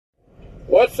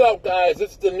What's up, guys?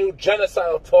 It's the new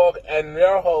Genocidal Talk, and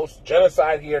your host,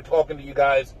 Genocide, here, talking to you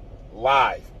guys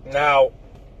live. Now,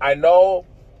 I know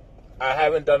I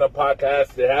haven't done a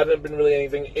podcast. There hasn't been really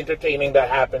anything entertaining that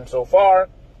happened so far.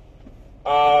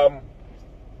 But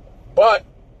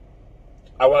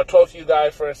I want to talk to you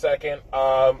guys for a second.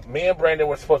 Me and Brandon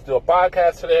were supposed to do a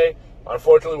podcast today.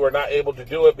 Unfortunately, we're not able to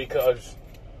do it because,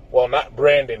 well, not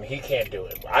Brandon. He can't do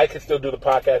it. I can still do the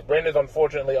podcast. Brandon's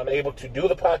unfortunately unable to do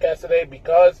the podcast today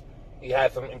because he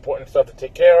had some important stuff to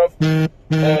take care of, and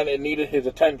it needed his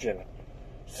attention.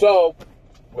 So,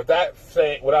 with that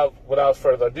saying, without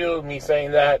further ado, me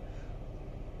saying that,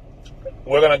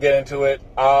 we're gonna get into it.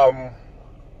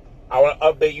 I want to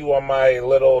update you on my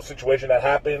little situation that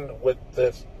happened with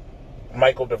this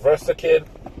Michael Diversa kid.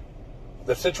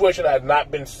 The situation has not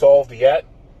been solved yet.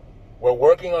 We're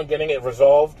working on getting it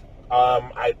resolved.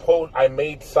 I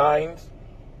made signs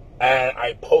and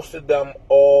I posted them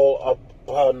all up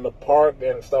on the park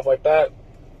and stuff like that.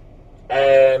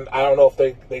 And I don't know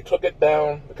if they took it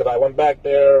down because I went back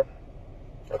there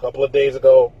a couple of days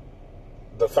ago.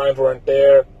 The signs weren't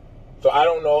there. So I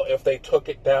don't know if they took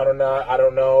it down or not. I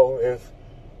don't know if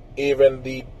even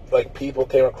the people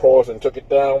came across and took it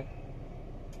down.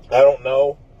 I don't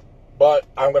know. But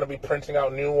I'm going to be printing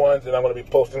out new ones and I'm going to be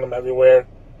posting them everywhere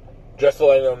just to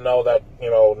let them know that,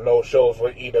 no shows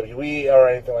with EWE or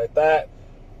anything like that.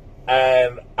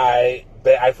 And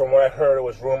from what I heard, it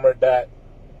was rumored that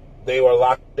they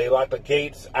locked the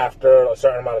gates after a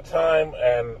certain amount of time,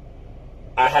 and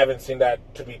I haven't seen that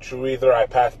to be true either. I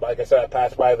passed by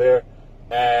there,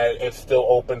 and it's still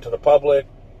open to the public.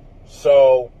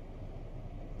 So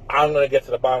I'm going to get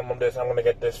to the bottom of this. I'm going to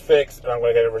get this fixed, and I'm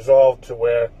going to get it resolved to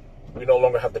where we no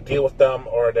longer have to deal with them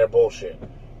or their bullshit.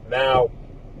 Now,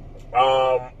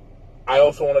 I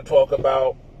also want to talk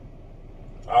about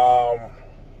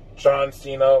John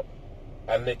Cena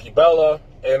and Nikki Bella.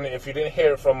 And if you didn't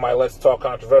hear it from my Let's Talk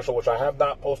Controversial, which I have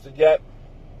not posted yet,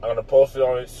 I'm going to post it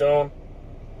on it soon.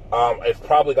 It's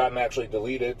probably gotten actually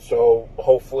deleted, so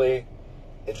hopefully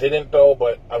it didn't though,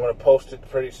 but I'm going to post it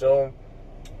pretty soon.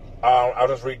 I'll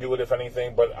just redo it if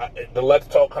anything, but the Let's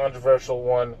Talk Controversial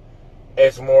one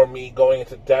is more me going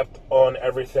into depth on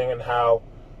everything and how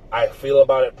I feel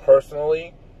about it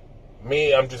personally.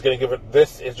 I'm just going to give it,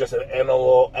 this is just an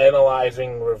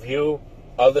analyzing review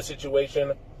of the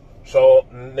situation. So,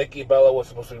 Nikki Bella was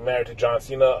supposed to be married to John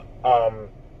Cena, I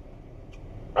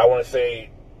want to say,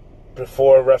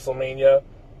 before WrestleMania.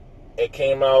 It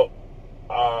came out,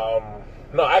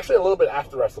 no, actually a little bit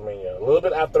after WrestleMania. A little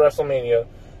bit after WrestleMania,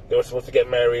 they were supposed to get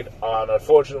married.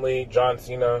 Unfortunately, John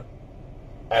Cena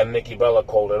and Nikki Bella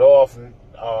called it off.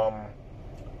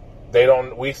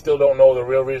 We still don't know the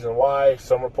real reason why.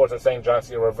 Some reports are saying John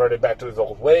Cena reverted back to his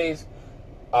old ways.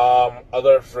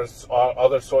 Other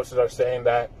sources are saying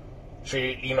that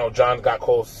John got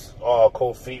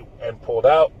cold feet and pulled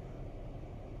out,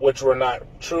 which were not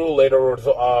true. Later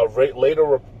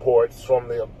reports from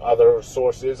the other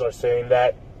sources are saying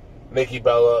that Nikki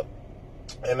Bella,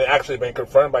 and it actually been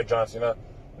confirmed by John Cena,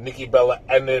 Nikki Bella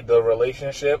ended the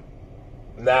relationship.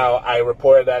 Now, I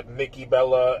reported that Nikki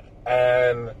Bella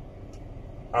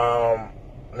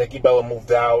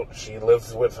moved out. She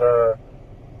lives with her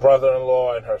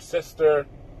brother-in-law and her sister,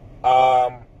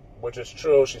 which is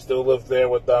true. She still lives there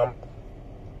with them.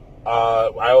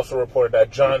 I also reported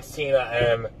that John Cena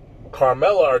and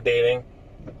Carmella are dating,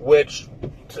 which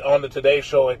on the Today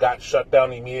Show, it got shut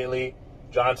down immediately.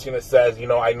 John Cena says,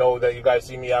 I know that you guys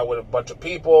see me out with a bunch of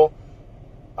people.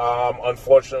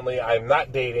 Unfortunately, I'm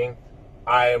not dating.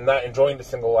 I am not enjoying the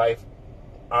single life.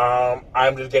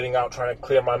 I'm just getting out trying to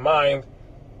clear my mind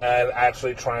and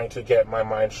actually trying to get my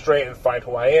mind straight and find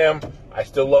who I am. I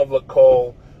still love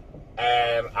Nicole,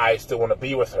 and I still want to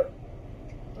be with her.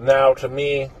 Now, to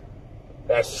me,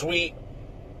 that's sweet,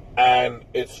 and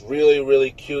it's really, really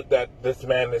cute that this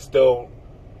man is still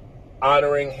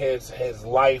honoring his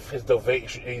life, he's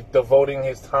devoting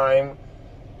his time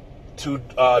to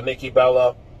Nikki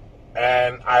Bella,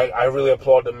 and I really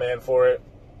applaud the man for it.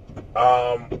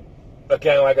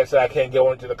 Again, like I said, I can't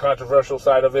go into the controversial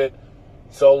side of it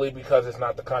solely because it's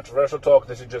not the controversial talk.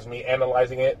 This is just me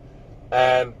analyzing it.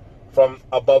 And from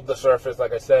above the surface,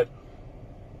 like I said,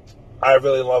 I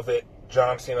really love it.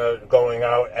 John Cena going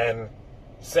out and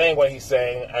saying what he's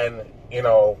saying, and,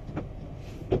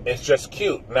 it's just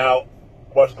cute. Now,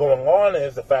 what's going on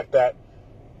is the fact that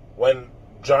when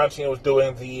John Cena was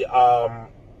doing the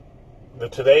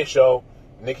Today Show,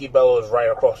 Nikki Bella was right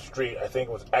across the street. I think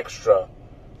it was Extra,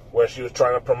 where she was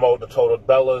trying to promote the Total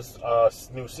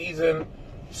Bellas new season.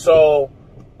 So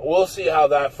we'll see how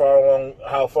far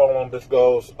along this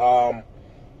goes.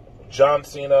 John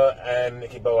Cena and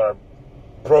Nikki Bella are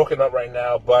broken up right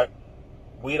now, but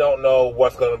we don't know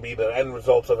what's going to be the end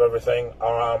results of everything.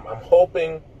 I'm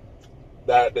hoping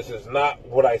that this is not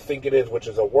what I think it is, which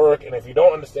is a work. And if you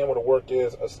don't understand what a work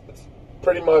is, it's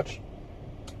pretty much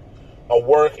a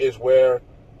work is where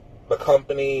the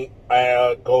company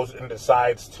goes and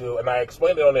decides to, and I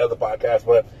explained it on the other podcast,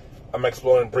 but I'm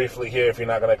exploring briefly here if you're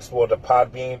not going to explore the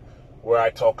Podbean, where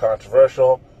I talk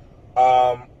controversial.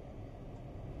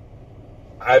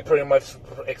 I pretty much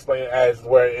explain it as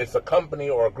where it's a company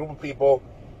or a group of people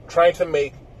trying to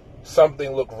make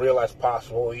something look real as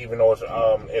possible, even though it's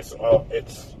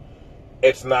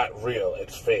not real,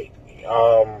 it's fake.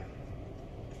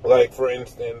 Like for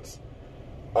instance,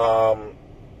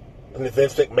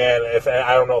 Vince McMahon.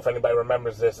 I don't know if anybody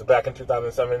remembers this, back in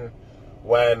 2007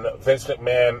 when Vince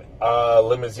McMahon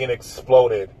limousine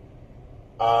exploded.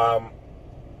 That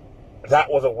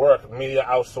was a work. Media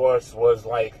outsource was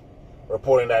like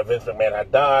reporting that Vince McMahon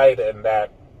had died, and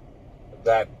that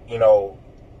you know,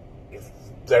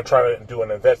 they're trying to do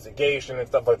an investigation and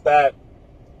stuff like that.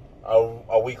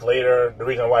 A week later, the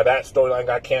reason why that storyline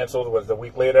got canceled was a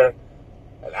week later,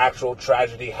 an actual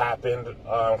tragedy happened.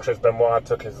 Chris Benoit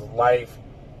took his life,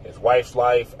 his wife's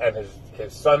life, and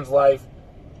his son's life.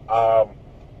 I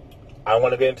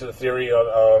want to get into the theory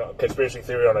on conspiracy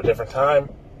theory on a different time,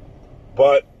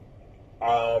 but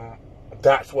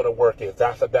that's what a work is.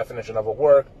 That's the definition of a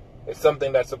work. It's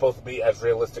something that's supposed to be as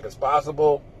realistic as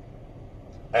possible,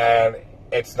 and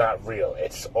it's not real.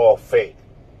 It's all fake.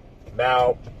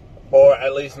 Now, or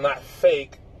at least not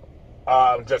fake,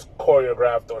 just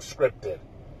choreographed or scripted.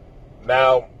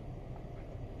 Now,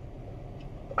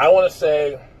 I want to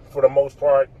say, for the most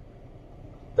part,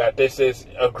 that this is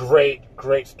a great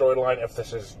storyline, if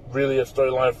this is really a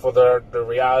storyline for the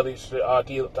reality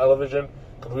television.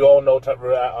 Because we all know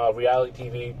reality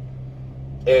TV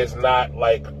is not,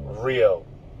 like, real.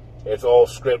 It's all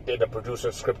scripted. The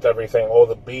producers script everything. All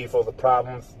the beef, all the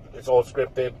problems, it's all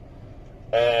scripted.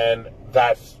 And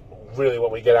that's really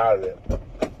what we get out of it.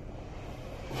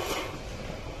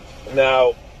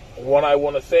 Now, what I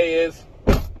want to say is,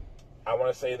 I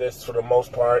want to say this for the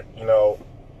most part, you know,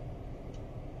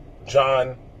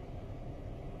 John,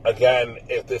 again,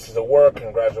 if this is a work,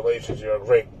 congratulations, you're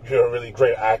a really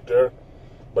great actor.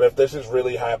 But if this is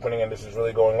really happening and this is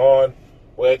really going on,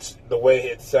 which the way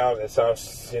it sounds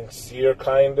sincere,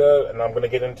 kind of, and I'm going to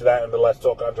get into that in the Let's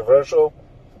Talk Controversial,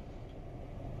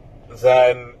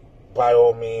 then by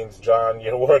all means, John,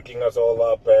 you're working us all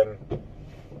up, and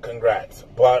congrats.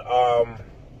 But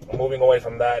moving away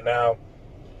from that now,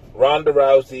 Ronda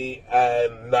Rousey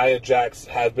and Nia Jax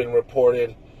has been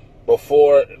reported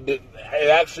before.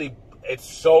 It's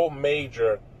so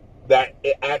major that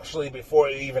it actually, before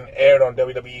it even aired on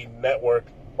WWE Network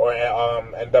or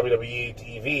and WWE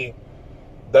TV,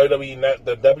 the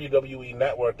WWE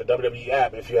Network, the WWE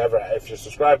app, if you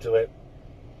subscribe to it,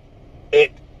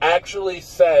 it actually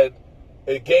said,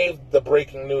 it gave the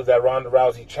breaking news that Ronda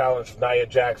Rousey challenged Nia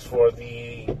Jax for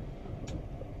the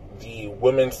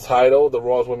women's title, the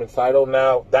Raw's women's title.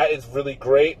 Now, that is really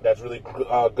great. That's really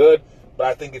good, but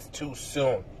I think it's too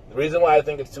soon. The reason why I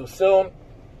think it's too soon,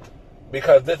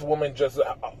 because this woman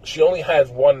she only has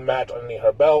one match underneath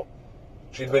her belt.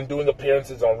 She's been doing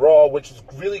appearances on Raw, which is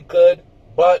really good,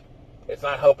 but it's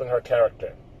not helping her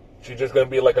character. She's just going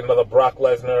to be like another Brock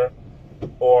Lesnar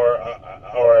or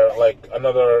like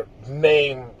another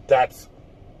name that's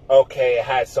okay, it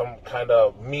has some kind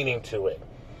of meaning to it.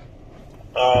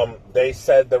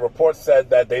 The report said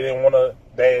that they didn't want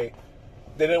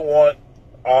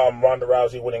Ronda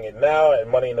Rousey winning it now and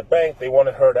Money in the Bank. They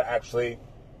wanted her to actually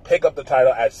pick up the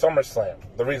title at SummerSlam.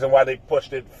 The reason why they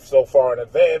pushed it so far in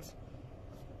advance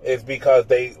is because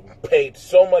they paid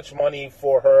so much money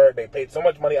for her. They paid so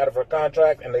much money out of her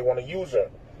contract, and they want to use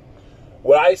her.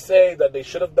 What I say that they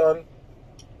should have done,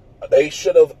 they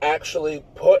should have actually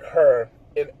put her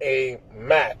in a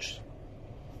match,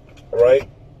 right?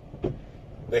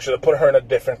 They should have put her in a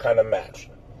different kind of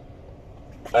match.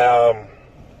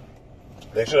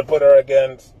 They should have put her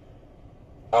against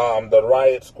the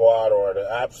Riot Squad or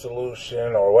the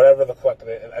Absolution or whatever the fuck.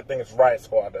 I think it's Riot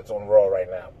Squad that's on Raw right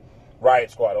now.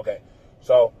 Riot Squad, okay.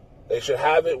 So they should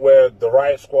have it where the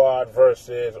Riot Squad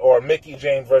or Mickie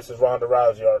James versus Ronda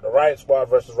Rousey, or the Riot Squad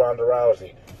versus Ronda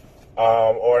Rousey,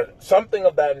 or something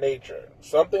of that nature.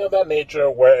 Something of that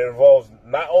nature where it involves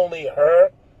not only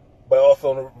her, but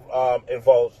also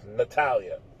involves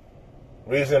Natalya.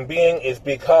 Reason being is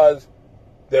because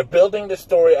they're building the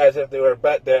story as if they're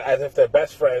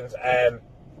best friends, and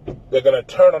they're gonna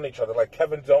turn on each other like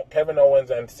Kevin Owens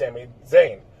and Sami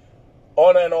Zayn.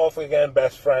 On and off again,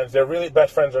 best friends. They're really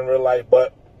best friends in real life,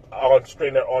 but on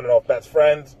screen they're on and off best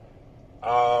friends.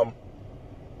 And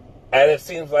it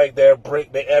seems like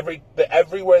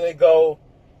everywhere they go,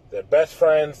 they're best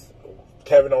friends.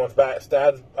 Kevin Owens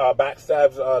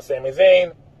backstabs Sami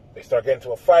Zayn. They start getting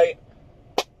into a fight.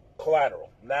 Collateral.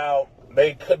 Now,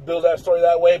 they could build that story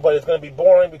that way, but it's going to be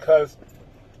boring because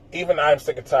even I'm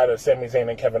sick and tired of Sami Zayn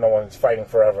and Kevin Owens fighting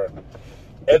forever.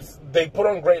 They put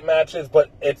on great matches, but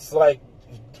it's like,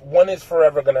 when is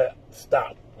forever going to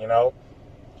stop, you know?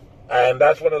 And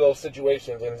that's one of those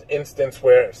situations, an instance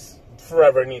where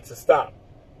forever needs to stop.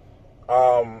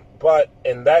 But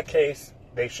in that case,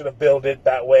 they should have built it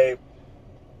that way.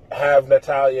 Have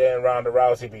Natalya and Ronda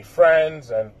Rousey be friends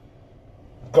and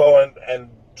go and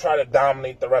try to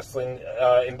dominate the wrestling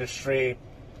industry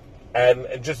and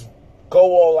just go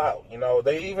all out. You know,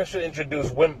 they even should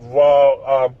introduce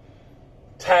Raw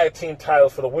tag team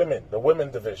titles for the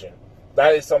women's division.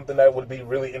 That is something that would be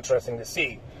really interesting to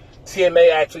see.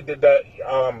 TNA actually did that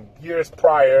years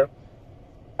prior,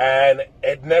 and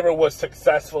it never was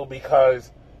successful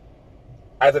because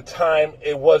at the time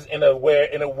it was in a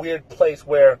weird place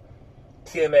where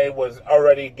TNA was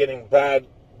already getting bad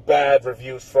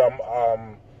reviews from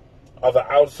other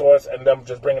outsource, and them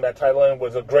just bringing that title in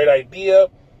was a great idea,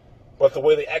 but the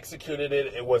way they executed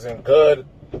it, it wasn't good.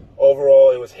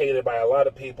 Overall, it was hated by a lot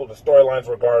of people. The storylines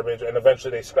were garbage, and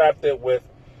eventually they scrapped it with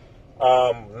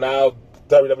now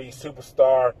WWE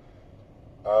superstar,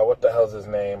 what the hell's his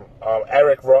name?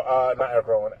 Eric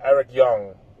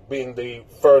Young being the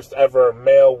first ever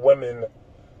male-women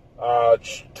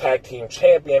tag team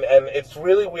champion. And it's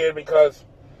really weird because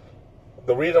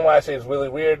the reason why I say it's really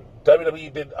weird,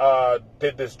 WWE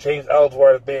did this James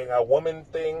Ellsworth being a woman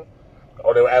thing,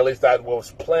 or at least that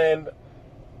was planned.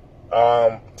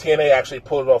 TNA actually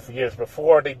pulled it off years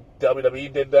before.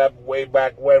 WWE did that way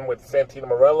back when with Santino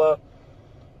Marella.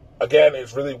 Again,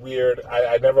 it's really weird.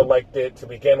 I never liked it to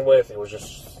begin with. It was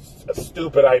just a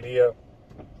stupid idea.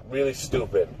 Really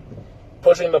stupid.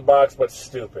 Pushing the box, but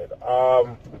stupid.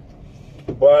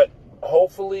 But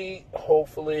hopefully,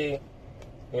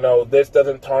 you know, this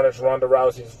doesn't tarnish Ronda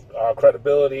Rousey's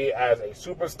credibility as a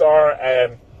superstar,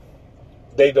 and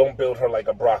they don't build her like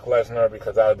a Brock Lesnar,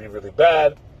 because that would be really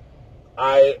bad.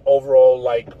 I overall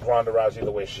like Ronda Rousey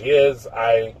the way she is.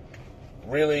 I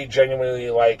really genuinely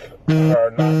like her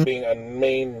not being a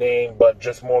main name, but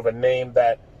just more of a name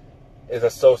that is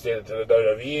associated to the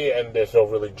WWE, and there's no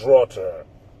really draw to her.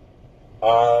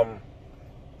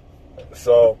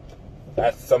 So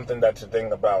that's something that to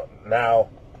think about. Now,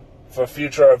 for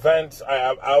future events,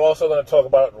 I'm also going to talk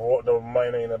about the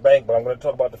Money in the Bank, but I'm going to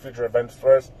talk about the future events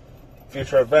first.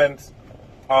 Future events,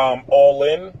 All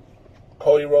In.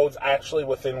 Cody Rhodes actually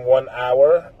within 1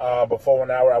 hour, before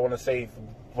 1 hour, I want to say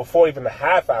before even the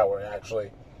half hour actually,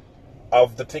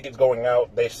 of the tickets going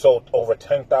out, they sold over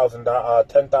 10,000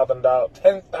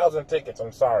 tickets.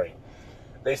 I'm sorry.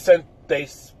 Here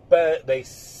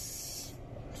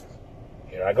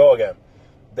I go again.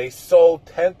 They sold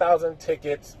 10,000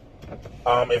 tickets.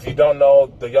 If you don't know,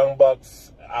 the Young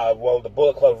Bucks, the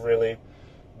Bullet Club really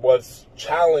was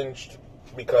challenged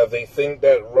because they think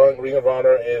that Ring of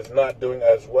Honor is not doing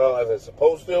as well as it's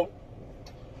supposed to.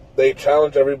 They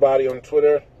challenged everybody on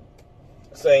Twitter,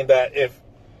 saying that if,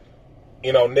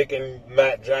 you know, Nick and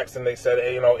Matt Jackson, they said,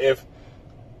 hey, you know, if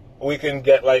we can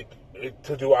get, like,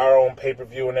 to do our own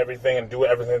pay-per-view and everything and do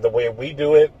everything the way we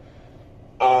do it,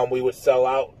 we would sell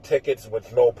out tickets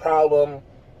with no problem.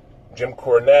 Jim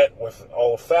Cornette with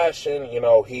Old Fashioned, you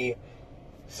know, he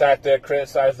sat there,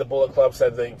 criticized the Bullet Club,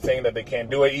 saying that they can't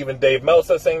do it. Even Dave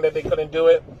Meltzer saying that they couldn't do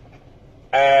it.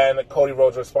 And Cody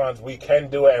Rhodes responds, we can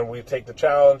do it, and we take the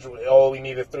challenge. All we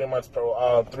need is 3 months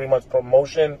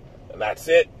promotion, and that's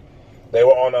it. They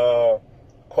were on a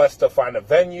quest to find a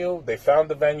venue. They found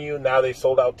the venue. Now they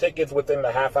sold out tickets within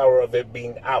the half hour of it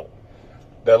being out.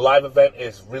 The live event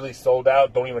is really sold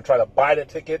out. Don't even try to buy the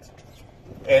tickets.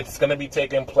 It's going to be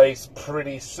taking place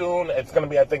pretty soon. It's going to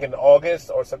be, I think, in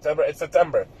August or September. It's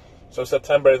September. So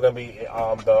September is going to be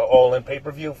the All-In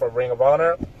pay-per-view for Ring of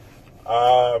Honor.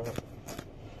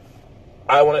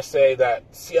 I want to say that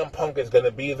CM Punk is going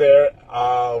to be there.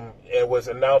 It was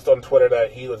announced on Twitter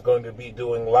that he was going to be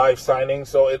doing live signings.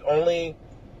 So it only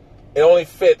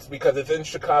fits because it's in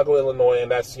Chicago, Illinois, and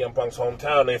that's CM Punk's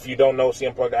hometown. And if you don't know,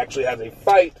 CM Punk actually has a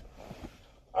fight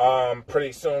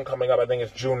pretty soon coming up. I think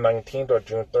it's June 19th or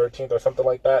June 13th or something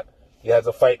like that. He has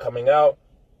a fight coming out.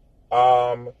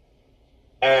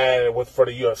 And for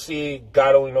the UFC,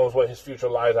 God only knows what his future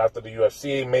lies after the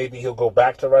UFC. Maybe he'll go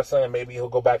back to wrestling, and maybe he'll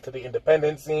go back to the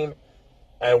independent scene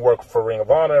and work for Ring of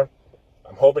Honor.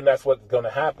 I'm hoping that's what's going to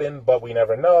happen, but we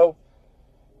never know.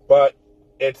 But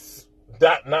it's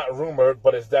that not rumored,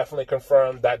 but it's definitely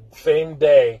confirmed that same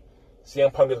day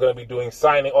CM Punk is going to be doing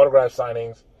autograph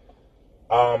signings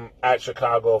at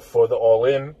Chicago for the All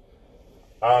In.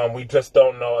 We just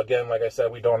don't know. Again, like I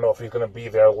said, we don't know if he's going to be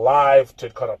there live to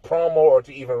cut a promo or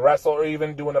to even wrestle or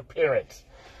even do an appearance.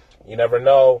 You never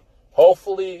know.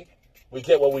 Hopefully, we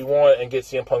get what we want and get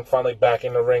CM Punk finally back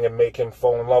in the ring and make him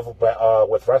fall in love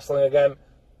with wrestling again.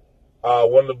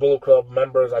 One of the Bullet Club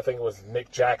members, I think it was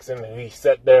Nick Jackson, he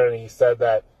sat there and he said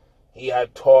that he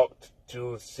had talked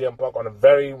to CM Punk on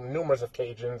very numerous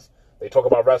occasions. They talk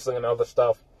about wrestling and other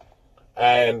stuff.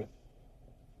 And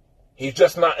he's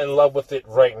just not in love with it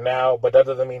right now, but that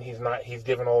doesn't mean he's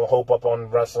giving all hope up on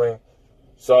wrestling.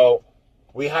 So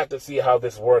we have to see how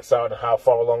this works out and how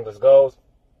far along this goes.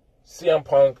 CM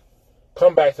Punk,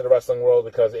 come back to the wrestling world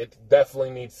because it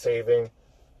definitely needs saving.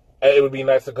 And it would be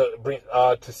nice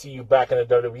to see you back in the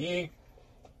WWE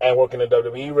and work in the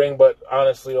WWE ring. But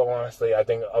honestly, I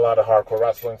think a lot of hardcore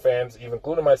wrestling fans, even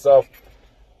including myself,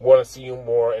 want to see you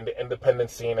more in the independent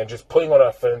scene and just putting on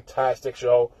a fantastic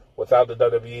show without the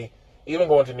WWE. Even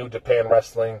going to New Japan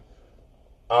Wrestling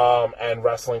and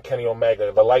wrestling Kenny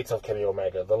Omega, the lights of Kenny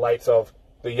Omega, the lights of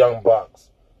the Young Bucks,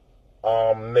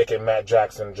 Nick and Matt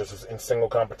Jackson just in single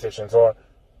competitions, or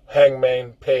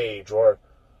Hangman Page, or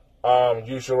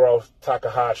Yujiro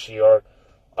Takahashi, or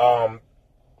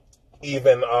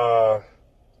even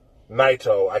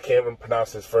Naito. I can't even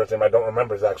pronounce his first name. I don't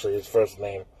remember his first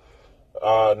name.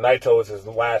 Naito is his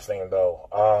last name,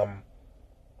 though.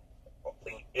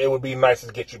 It would be nice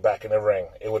to get you back in the ring.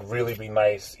 It would really be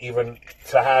nice even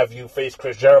to have you face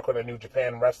Chris Jericho in the New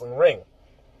Japan Wrestling ring.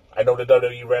 I know the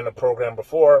WWE ran a program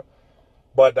before,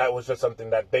 but that was just something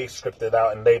that they scripted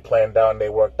out and they planned out and they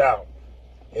worked out.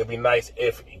 It'd be nice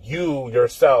if you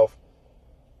yourself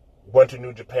went to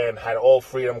New Japan, had all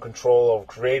freedom, control of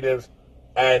creatives,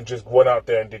 and just went out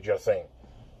there and did your thing.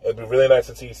 It'd be really nice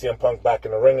to see CM Punk back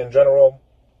in the ring in general.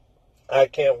 I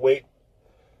can't wait.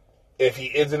 If he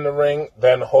is in the ring,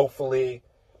 then hopefully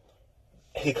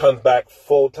he comes back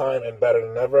full-time and better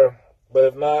than ever. But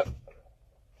if not,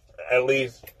 at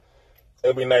least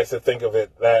it'd be nice to think of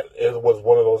it that it was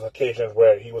one of those occasions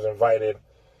where he was invited,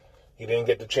 he didn't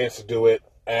get the chance to do it,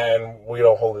 and we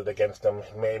don't hold it against him.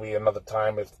 Maybe another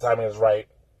time, if the timing is right,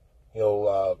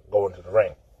 he'll go into the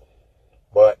ring.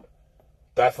 But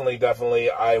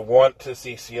definitely, I want to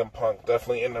see CM Punk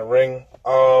definitely in the ring.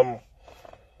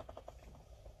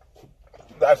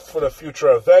 That's for the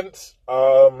future events.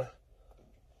 What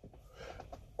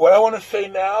I want to say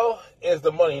now is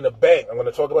the Money in the Bank. I'm going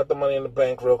to talk about the Money in the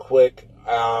Bank real quick.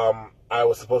 I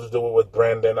was supposed to do it with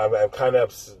Brandon. I'm kind of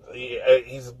upset.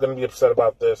 He's going to be upset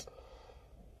about this.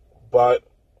 But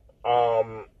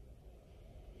we're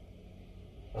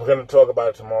going to talk about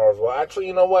it tomorrow as well. Actually,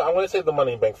 you know what? I'm going to save the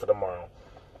Money in the Bank for tomorrow.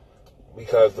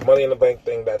 Because the Money in the Bank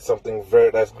thing, that's something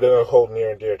that's going to hold near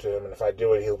and dear to him. And if I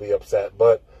do it, he'll be upset.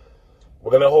 But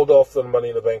we're going to hold off the Money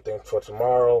in the Bank thing for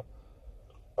tomorrow.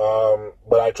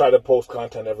 But I try to post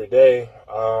content every day.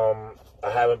 I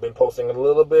haven't been posting a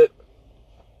little bit,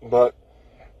 but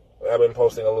I've been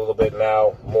posting a little bit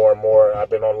now, more and more. I've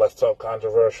been on Let's Talk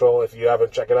Controversial. If you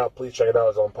haven't checked it out, please check it out.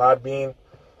 It's on Podbean.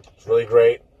 It's really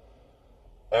great.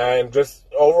 And just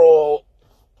overall,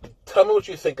 tell me what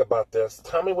you think about this.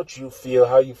 Tell me what you feel,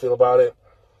 how you feel about it.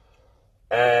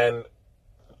 And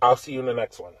I'll see you in the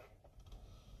next one.